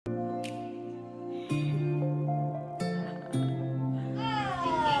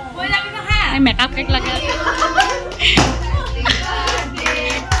makeup cake লাগে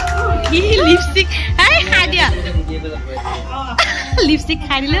কি lipstick এই খাই দিয়া লিপস্টিক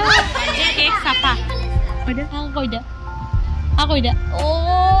খাই দিলে কেক চাপা কৈ দিয়া ও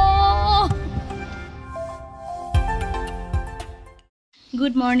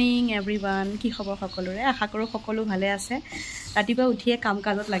গুড মৰ্নিং এভৰিৱান কি খবৰ সকলোৰে আশা কৰোঁ সকলো ভালে আছে ৰাতিপুৱা উঠিয়ে কাম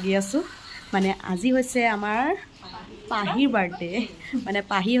কাজত লাগি আছোঁ মানে আজি হৈছে আমাৰ পাহিৰ বাৰ্থডে মানে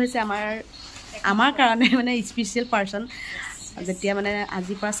পাহি হৈছে আমাৰ কাৰণে মানে স্পেচিয়েল পাৰ্চন যেতিয়া মানে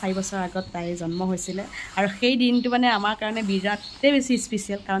আজিৰ পৰা 4 বছৰ আগত তাই জন্ম হৈছিলে আৰু সেই দিনটো মানে আমাৰ কাৰণে বিৰাটেই বেছি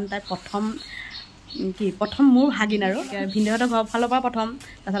স্পেচিয়েল কাৰণ তাই প্ৰথম মোৰ ভাগিন আৰু ভিনদেউহঁতৰ ঘৰৰ ফালৰ পৰা প্ৰথম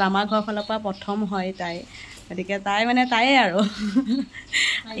তাৰপিছত আমাৰ ঘৰৰ ফালৰ পৰা প্ৰথম হয় তাই গতিকে তাই মানে তাইয়ে আৰু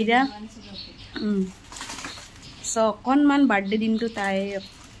এতিয়া অকণমান বাৰ্থডে দিনটো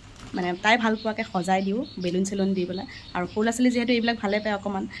তাই ভাল পোৱাকৈ সজাই দিওঁ বেলুন চেলুন দি পেলাই আৰু সৰু ল'ৰা ছোৱালী যিহেতু এইবিলাক ভালে পায়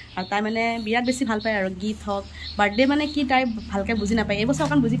অকণমান আৰু তাই মানে বিৰাট বেছি ভাল পায় আৰু গিফ্ট হওক বাৰ্থডে মানে কি তাই ভালকৈ বুজি নাপায় এইবছৰ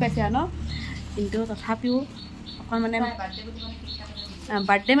অকণ বুজি পাইছে আৰু ন কিন্তু তথাপিও অকণ মানে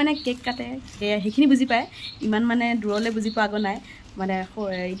বাৰ্থডে মানে কেক কাটে সেইখিনি বুজি পায় ইমান মানে দূৰলৈ বুজি পোৱাগৈ নাই মানে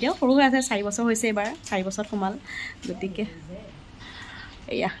এতিয়াও সৰু হৈ আছে 4 বছৰ হৈছে এইবাৰ 4 বছৰত সোমাল গতিকে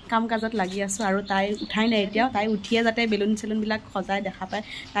এয়া কাম কাজত লাগি আছোঁ আৰু তাই উঠাই নাই এতিয়াও তাই উঠিয়ে যাতে বেলুন চেলুনবিলাক সজাই দেখা পায়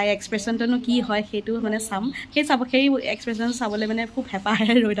তাইৰ এক্সপ্ৰেশ্যনটোনো কি হয় সেইটো মানে চাম সেই এক্সপ্ৰেশ্যনটো চাবলৈ মানে খুব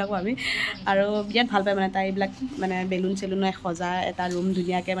হেঁপাহেৰে ৰৈ থাকোঁ আমি আৰু বিৰাট ভাল পায় মানে তাই এইবিলাক মানে বেলুন চেলুনে সজাই এটা ৰুম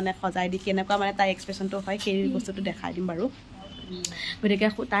ধুনীয়াকৈ মানে সজাই দি কেনেকুৱা মানে তাইৰ এক্সপ্ৰেশ্যনটো হয় সেই বস্তুটো দেখাই দিম বাৰু গতিকে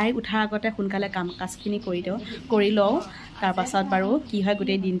তাই উঠাৰ আগতে সোনকালে কাম কাজখিনি কৰি লওঁ তাৰপাছত বাৰু কি হয়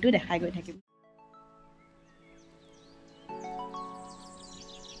গোটেই দিনটো দেখাই গৈ থাকিম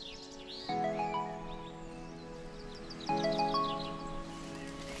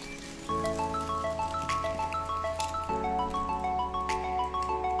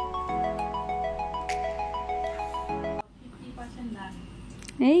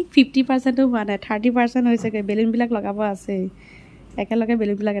এই 50%ও হোৱা নাই 30% হৈছেগৈ বেলুনবিলাক লগাব আছেই একেলগে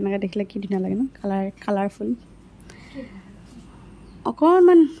বেলুনবিলাক এনেকৈ দেখিলে কি ধুনীয়া লাগে ন কালাৰফুল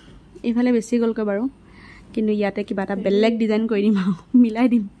অকণমান এইফালে বেছি গ'লগৈ বাৰু কিন্তু ইয়াতে কিবা এটা বেলেগ ডিজাইন কৰি দিম আৰু মিলাই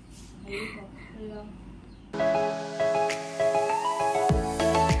দিম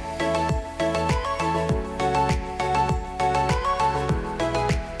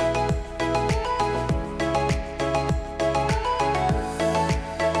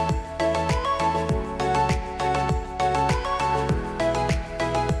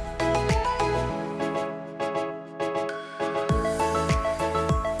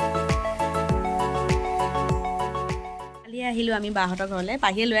আহিলোঁ আমি বাহঁতৰ ঘৰলৈ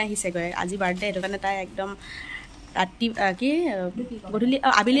পাহিয়ে লৈ আহিছেগৈ আজি বাৰ্থডে সেইটো কাৰণে তাই একদম ৰাতি গধূলি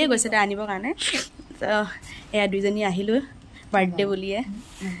আবেলিয়ে গৈছে তাই আনিবৰ কাৰণে এয়া দুইজনী আহিলোঁ বাৰ্থডে বুলিয়ে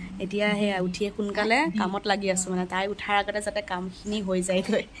এতিয়া সেয়া উঠিয়ে সোনকালে কামত লাগি আছোঁ মানে তাই উঠাৰ আগতে যাতে কামখিনি হৈ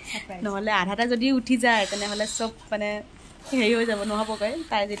যায়গৈ নহ'লে আধাতে যদি উঠি যায় তেনেহ'লে চব মানে হেৰি হৈ যাব নহ'বগৈ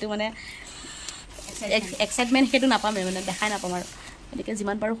তাই যিটো মানে এক্সাইটমেণ্ট সেইটো নাপামেই মানে দেখাই নাপাম আৰু গতিকে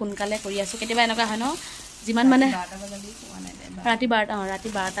যিমান পাৰোঁ সোনকালে কৰি আছোঁ কেতিয়াবা এনেকুৱা হয় ন যিমান মানে ৰাতি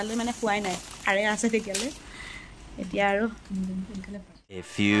 12টালৈ মানে খোৱাই নাই সাৰে আছে তেতিয়ালৈ এতিয়া আৰু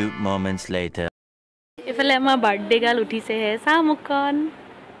এইফালে আমাৰ বাৰ্থডে গাৰ্ল উঠিছেহে চাওঁ মুখখন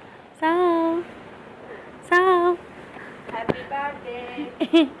চাওঁ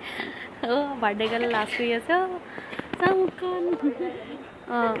বাৰ্থডে গাৰ্ল লাষ্ট কৰি আছে চাওঁ মুখখন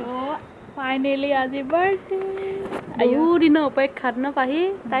ফাইনেলি আজি বাৰ্থডে বহুত দিনৰ অপেক্ষাত ন পাহি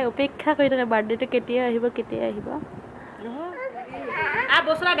তাই অপেক্ষা কৰি থাকে বাৰ্থডেটো কেতিয়া আহিব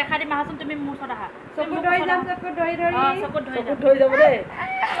বছৰা দেখা দিম আহাচোন তুমি মোৰ ওচৰত আহা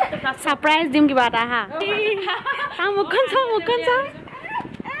ছাৰপ্ৰাইজ দিম কিবা এটা আহা মুখখন চাওঁ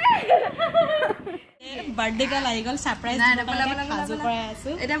বাৰ্থডে গাৰ্ল আহি গ'ল ছাৰপ্ৰাইজ সাজু কৰাই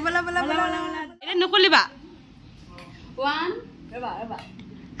আছোঁ এতিয়া নকলিবা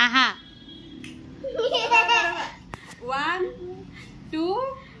আহা 1 2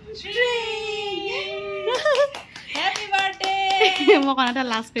 3 হেপী বাৰ্থডে মই কণাটা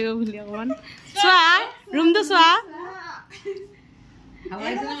লাষ্ট কৰিব বুলি অকণমান চোৱা ৰুমটো চোৱা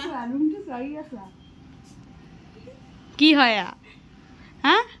কি হয়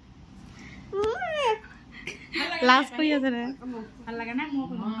হা লাষ্ট কৰি আছে নে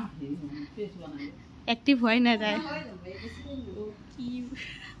এক্টিভ হোৱাই নাই তাই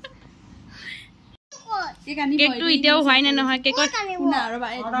কেকটো এতিয়াও হোৱাই নাই নহয় কেকত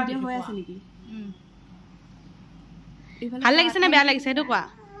হৈ আছে নেকি ভাল লাগিছে নে বেয়া লাগিছে সেইটো কোৱা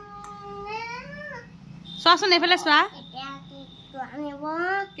চোৱাচোন এইফালে চোৱা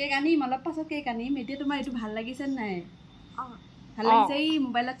কেক আনিম অলপ পাছত কেক আনিম এতিয়া তোমাৰ এইটো ভাল লাগিছে নাই ভাল লাগিছে এই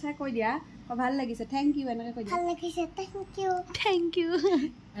মোবাইলত চাই কৈ দিয়া ভাল লাগিছে থ্যাংক ইউ এনেকৈ কৈ দিয়া ভাল লাগিছে থ্যাংক ইউ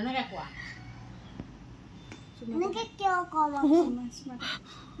এনেকৈ কোৱা এনেকৈ কিয় কম এনেকৈ স্মাৰ্ট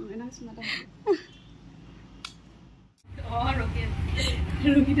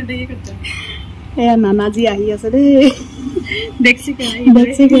ৰকিটো দেই কৈছা এয়া নানাজি আহি আছে দেই দেখছিকে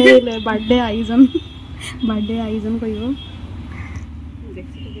বাৰ্থডে আয়োজন কৰিব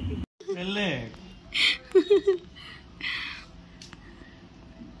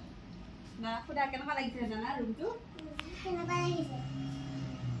কেনেকুৱা লাগিছে জানা ৰুমটো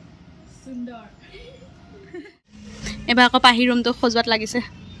সুন্দৰ এবাৰ আকৌ পাহি ৰুমটো সজোৱাত লাগিছে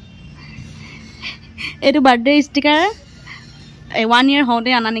এইটো বাৰ্থডে ষ্টিকাৰ 1 year হওঁতে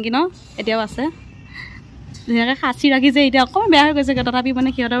আনা নেকি ন এতিয়াও আছে ধুনীয়াকৈ সাঁচি ৰাখিছে এতিয়া অকণমান বেয়া হৈ গৈছে তথাপি মানে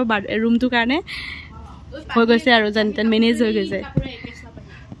সিহঁতৰ ৰুমটোৰ কাৰণে হৈ গৈছে আৰু যেন তেন মেনেজ হৈ গৈছে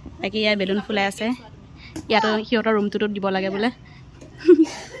বাকী ইয়াত বেলুন ফুলাই আছে ইয়াতো সিহঁতৰ ৰুমটোতো দিব লাগে বোলে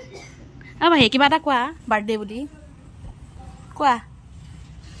ভাই কিবা এটা কোৱা বাৰ্থডে বুলি কোৱা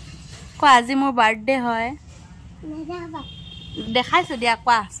আজি মোৰ বাৰ্থডে হয় দেখাইছো দিয়া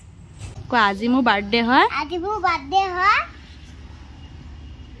কোৱা আজি মোৰ বাৰ্থডে হয়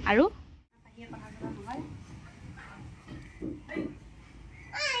আৰু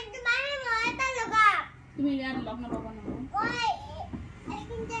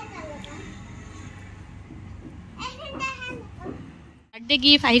বাৰ্থডে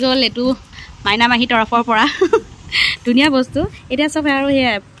গিফ্ট আহি গ'ল এইটো মাইনা মাহী তৰফৰ পৰা ধুনীয়া বস্তু এতিয়া চব আৰু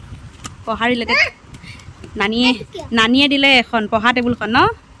সেয়াই পঢ়া ৰিলেটেড নানিয়ে দিলে এখন পঢ়া টেবুলখন ন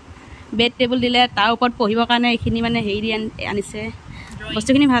বেড টেবুল দিলে তাৰ ওপৰত পঢ়িবৰ কাৰণে এইখিনি মানে হেৰি দি আনিছে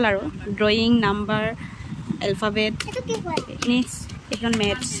বস্তুখিনি ভাল আৰু ড্ৰয়িং নাম্বাৰ এলফাবেট এইখিনি এইখন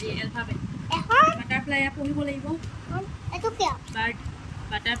মেথছ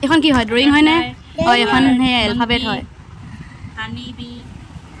এখন কি হয় ড্ৰয়িং হয়নে হয় এখন সেই এলফাবেট হয়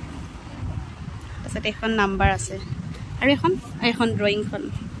তাৰপিছত এখন নাম্বাৰ আছে আৰু এখন ড্ৰয়িংখন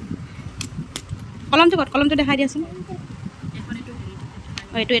কলমটো দেখাই দিয়াচোন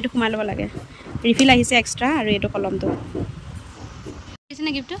এইটো সোমাই ল'ব লাগে ৰিফিল আহিছে এক্সট্ৰা আৰু এইটো কলমটো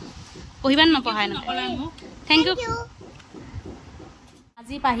দিছেনে গিফ্টটো পঢ়িবা নপঢ়াই ন থেংক ইউ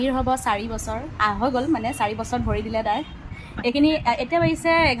আজি পাহিৰ হ'ব 4 বছৰ হৈ গ'ল মানে 4 বছৰ ভৰি দিলে তাই এইখিনি এতিয়া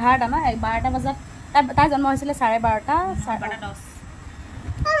বাজিছে 11টা ন 12টা বজাত তাই জন্ম হৈছিলে 12:30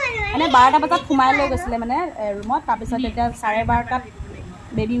 মানে 12টা বজাত সোমাই লৈ গৈছিলে মানে ৰুমত তাৰপিছত এতিয়া 12:30টাত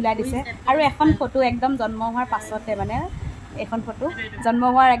বেবী ওলাই দিছে আৰু এখন ফটো একদম জন্ম হোৱাৰ পাছতে মানে এখন ফটো জন্ম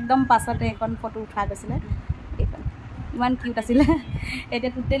হোৱাৰ একদম পাছতে এখন ফটো উঠা গৈছিলে এইখন ইমান কিউট আছিলে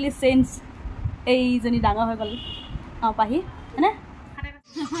এতিয়া টোটেলি চেঞ্জ এইজনী ডাঙৰ হৈ গ'ল পাহি হয়নে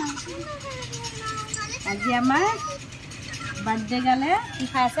আজি আমাৰ বাৰ্থডে গালে কি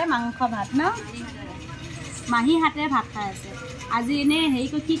খাই আছে মাংস ভাত ন মাহী হাতে ভাত খাই আছে আজি এনেই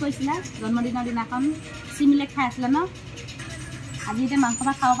হেৰি কি কৈছিলা জন্মদিনৰ দিনাখন চিমিলেক খাই আছিলে ন আজি এতিয়া মাংস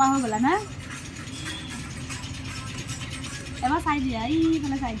ভাত খাব পৰা হৈ গ'লা না এবাৰ চাই দিয়া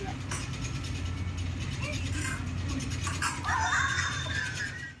এইফালে চাই দিয়া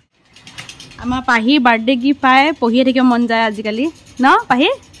আমাৰ পাহি বাৰ্থডে গিফ্ট পাই পঢ়িয়ে থাকিব মন যায় আজিকালি ন পাহি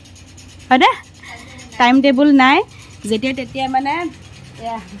হয়নে টাইম টেবুল নাই যেতিয়া তেতিয়া মানে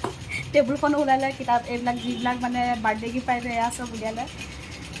টেবুলখনো ওলাই লয় কিতাপ এইবিলাক যিবিলাক মানে বাৰ্থডে গিফ্ট পাই যে এয়া চব উলিয়াই লয়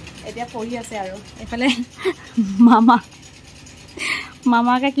এতিয়া পঢ়ি আছে আৰু এইফালে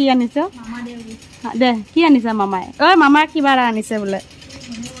মামাকে কি আনিছে দে কি আনিছে মামাই মামাক কিবা এটা আনিছে বোলে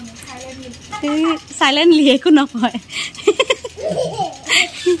চাইলেণ্টলি একো নকয়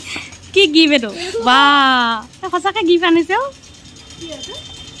কি গিফ্ট এইটো বা সঁচাকৈ গিফ্ট আনিছে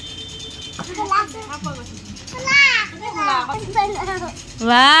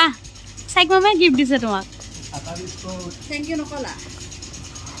বাহ চাইক মামাই গিফ্ট দিছে তোমাক থেংক ইউ নকলা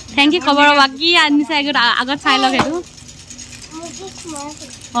থেংক ইউ খবৰ ৰ'বা কি আনিছে আগত চাই লওক সেইটো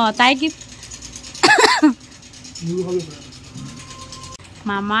তাই গিফ্ট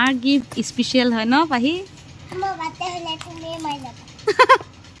মামাৰ গিফ্ট স্পেচিয়েল হয় ন পাহি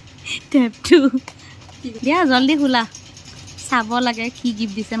টেপটো দিয়া জলদি খোলা চাব লাগে কি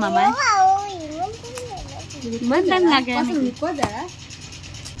গিফ্ট দিছে মামাই ইমান টাইম লাগে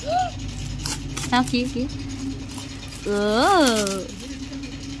চাওঁ কি কি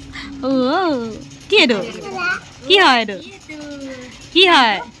কি এইটো কি হয় এইটো কি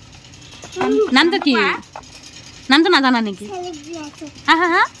হয় নামটো কি নামটো নাজানা নেকি হা হা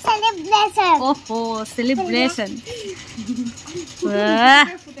হা অ'হ চেলিব্ৰেশ্যন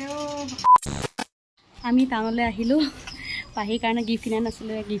আমি টাউনলৈ আহিলোঁ পাহিৰ কাৰণে গিফ্ট কিনা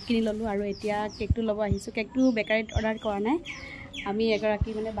নাছিলোঁ গিফ্ট কিনি ল'লোঁ আৰু এতিয়া কেকটো ল'ব আহিছোঁ কেকটো বেকাৰীত অৰ্ডাৰ কৰা নাই আমি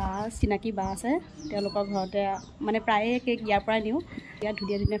এগৰাকী মানে বা চিনাকি বা আছে তেওঁলোকৰ ঘৰতে মানে প্ৰায়ে কেক ইয়াৰ পৰাই নিওঁ ইয়াত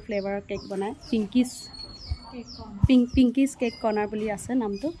ধুনীয়া ধুনীয়া ফ্লেভাৰৰ কেক বনায় পিংকিছ কেক কৰ্ণাৰ বুলি আছে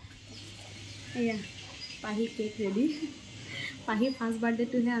নামটো এয়া পাহি কেক ৰেডি পাহি ফাৰ্ষ্ট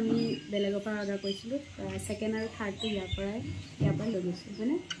বাৰ্থডেটোহে আমি বেলেগৰ পৰা অৰ্ডাৰ কৰিছিলোঁ ছেকেণ্ড আৰু থাৰ্ডটো ইয়াৰ পৰাই লৈ গৈছোঁ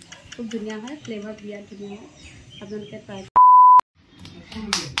হয়নে খুব ধুনীয়া হয় ফ্লেভাৰ বিৰাট ধুনীয়া হয় আপোনালোকে ট্ৰাই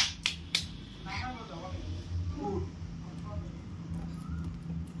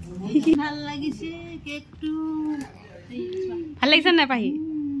ভাল লাগিছে কেকটো ভাল লাগিছে নাই পাহি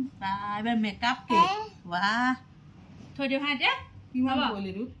এবাৰ মেকআপ কেক বাহ থৈ দিওঁ হা এতিয়া কিমান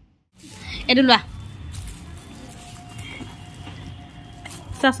কৰিলোঁ এইটো লোৱা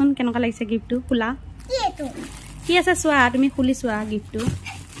চোৱাচোন কেনেকুৱা লাগিছে গিফ্টটো খোলা কি আছে চোৱা তুমি খুলি চোৱা গিফ্টটো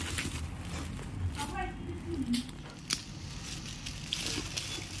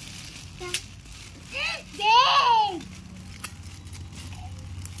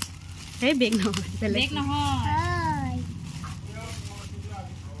এই বেগ নহয় বেলেগ নহয়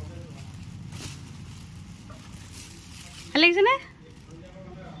ভাল লাগিছে নে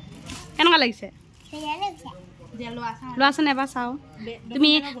কেনেকুৱা লাগিছে লোৱাচোন এবাৰ চাওঁ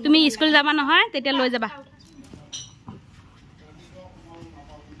তুমি স্কুল যাবা নহয় তেতিয়া লৈ যাবা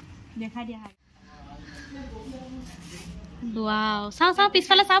দেখাই দিয়া ৱাও চাওঁ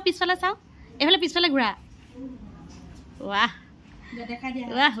পিছফালে চাওঁ এইফালে পিছফালে ঘূৰা ৱাহ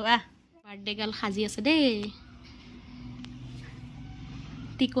বাৰ্থডে গাৰ্ল সাজি আছে দেই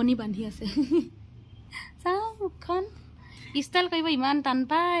টিকনি বান্ধি আছে চাওঁ মুখখন ষ্টাইল কৰিব ইমান টান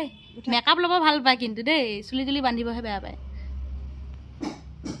পায় মেকআপ ল'ব ভাল পায় কিন্তু দেই চুলি তুলি বান্ধিবহে বেয়া পায়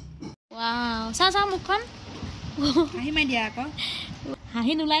ৱাও চাওঁ মুখখন হাঁহি মাৰি দিয়া আকৌ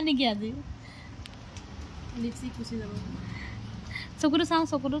হাঁহি নোলায় নেকি আজি লিপষ্টিক গুচি যাব চকুটো চাওঁ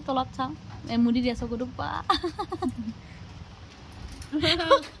চকুটো তলত চাওঁ মুদি দিয়া চকুটো পা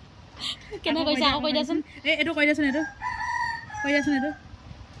কেনে কৈছে আকৌ কৈ দিয়াচোন এইটো কৈ দিয়াচোন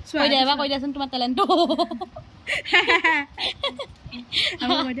এবাৰ কৈ দিয়াচোন তোমাৰ টেলেণ্টটো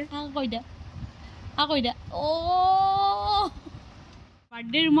কৈ দিয়া অ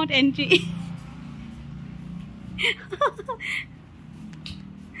বাৰ্থডে ৰুমত এণ্ট্ৰি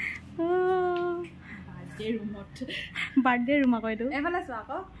বাৰ্থডে ৰুম আকৌ এইটো এইফালে চোৱা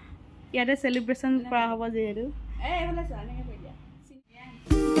আকৌ ইয়াতে চেলিব্ৰেশ্যন কৰা হ'ব যিহেতু এইফালে চোৱা এনেকৈ কৈ দিয়া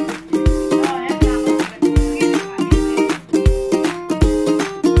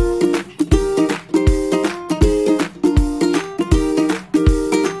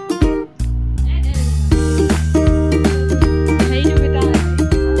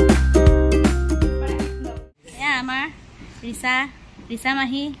ৰিচা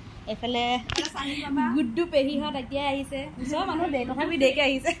মাহী এফালে গুড্ডু পেহীহঁত এতিয়াই আহিছে ওচৰৰ মানুহ দে তথাপি দেৰিকৈ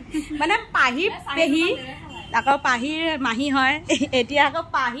আহিছে মানে পাহি পেহী আকৌ পাহিৰ মাহী হয় এতিয়া আকৌ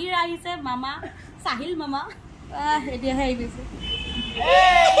পাহিৰ আহিছে মামা চাহিল মামা এতিয়াহে আহি গৈছে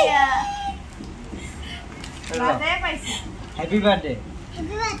হেপী বাৰ্থডে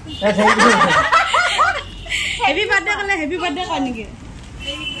ক'লে হেপী বাৰ্থডে কয় নেকি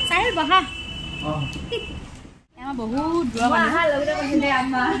চাহিল বহা বহুত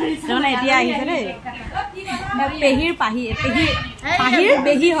দূৰ এতিয়া আহিছে দেই পেহীৰ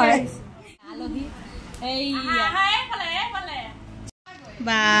পেহী হয়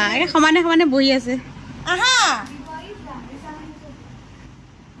বা সমানে বহি আছে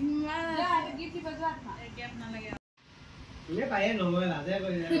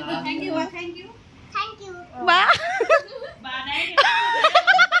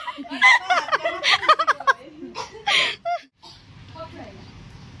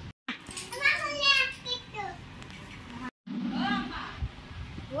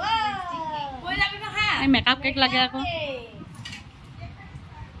মেকআপ কেক লাগে আকৌ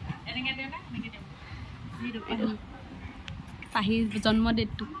পাহিৰ জন্ম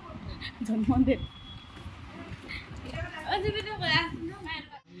ডেটটো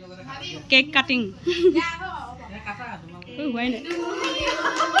কেক কাটিং হোৱাই নাই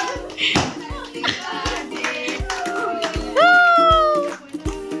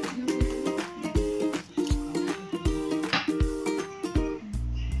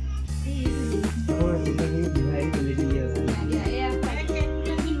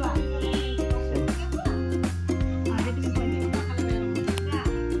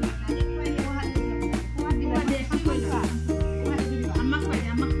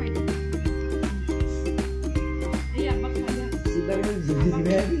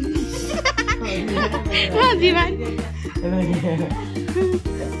জীৱান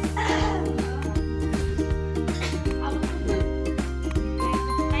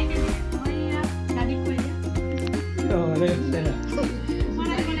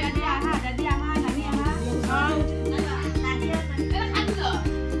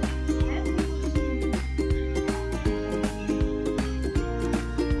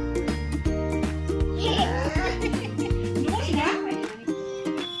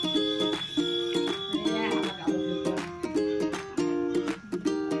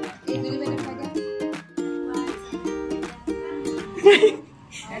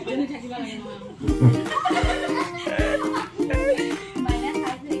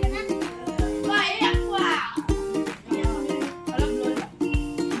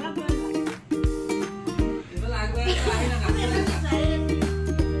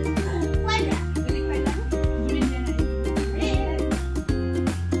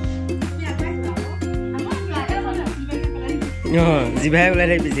জিভাই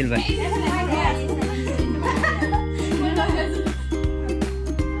ওলাই পিছিল ভাই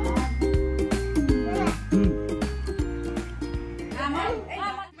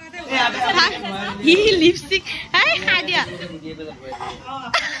লিপষ্টিক খাই দিয়া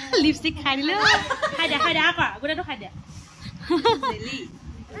লিপষ্টিক খাই দিলে খাই দিয়া আকৌ গোটেইটো খাই দিয়া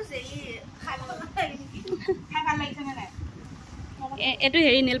এইটো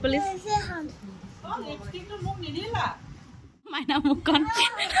হেৰি নেল পলিচ মাইনা মুখখন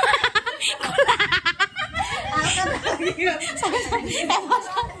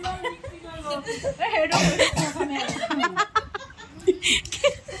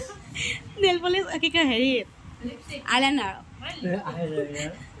নেল পলিচ কি কয় হেৰি আইলাইনাৰ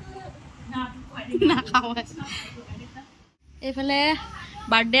এইফালে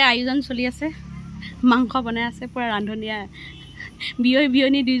বাৰ্থডে আয়োজন চলি আছে মাংস বনাই আছে পুৰা ৰান্ধনীয়া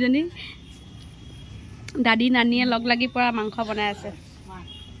বিয়নী দুইজনী দাদী নানীয়ে লগ লাগি পুৰা মাংস বনাই আছে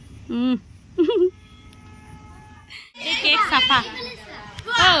কেক চাফা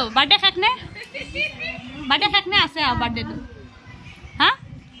বাৰ্থডে শেষ নে আছে আৰু বাৰ্থডেটো হা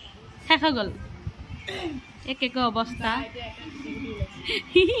শেষ হৈ গ'ল এই কেকৰ অৱস্থা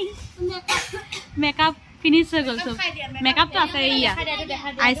মেকআপ ফিনিছ হৈ গ'ল চব মেকআপটো আছে এয়া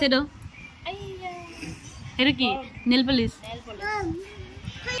আহিছে দো সেইটো কি নেল পলিচ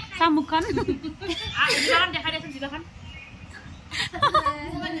চা মুখখন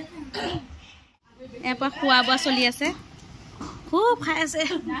ইয়াৰ পৰা খোৱা বোৱা চলি আছে খুব খাই আছে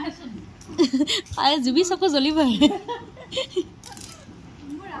খাই জুবি চকু জ্বলিব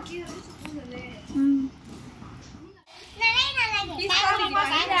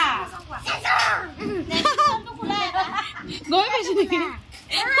গৈ পাইছো নেকি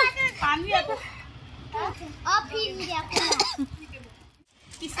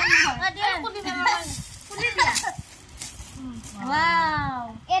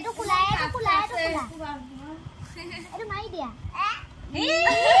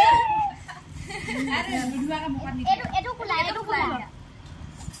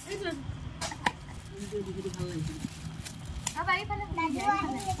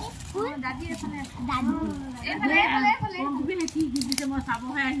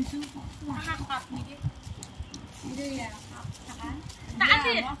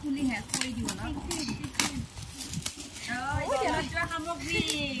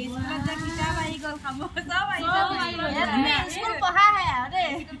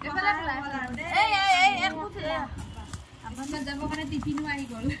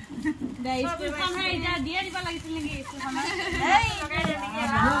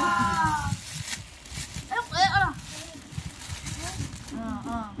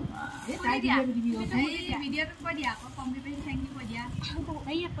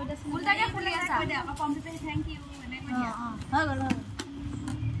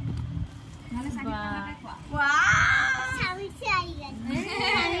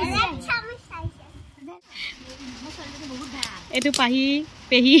এইটো পাহি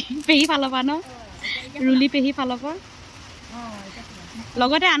পেহী ফালৰ পৰা ন ৰুলি পেহী ফালৰ পৰা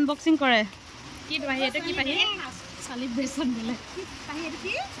লগতে আনবক্সিং কৰে কি পাহি এইটো কি পাহি সেলিব্ৰেশ্যন বোলে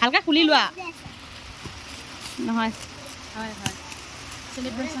হালকা খুলি লোৱা নহয় হয় হয়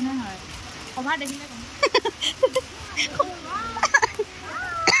সেলিব্ৰেশ্যনে হয় কভাৰ দেখিলে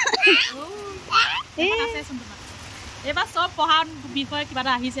এইবাৰ চব পঢ়াৰ বিষয়ে কিবা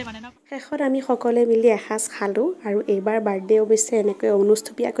এটা আহিছে মানে ন শেষত আমি সকলোৱে মিলি এসাঁজ খালোঁ আৰু এইবাৰ বাৰ্থডে অৱশ্যে এনেকৈ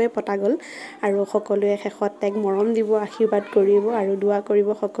অনুষ্টুপীয়াকৈ পতা গ'ল আৰু সকলোৱে শেষত তাইক মৰম দিব আশীৰ্বাদ কৰিব আৰু দোৱা কৰিব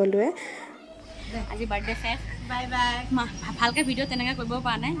সকলোৱে আজি বাৰ্থডে শেষ বাই বাই ভালকৈ ভিডিঅ' তেনেকৈ কৰিব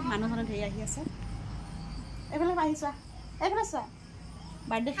পৰা নাই মানুহজনে ধেৰ আহি আছে এইফালে আহি চোৱা এইফালে চোৱা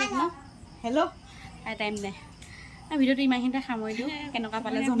বাৰ্থডে শেষ ন হেল্ল' টাইম নাই ভিডিঅ'টো ইমানখিনিতে সামৰি দিওঁ কেনেকুৱা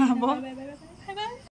পালে জনাব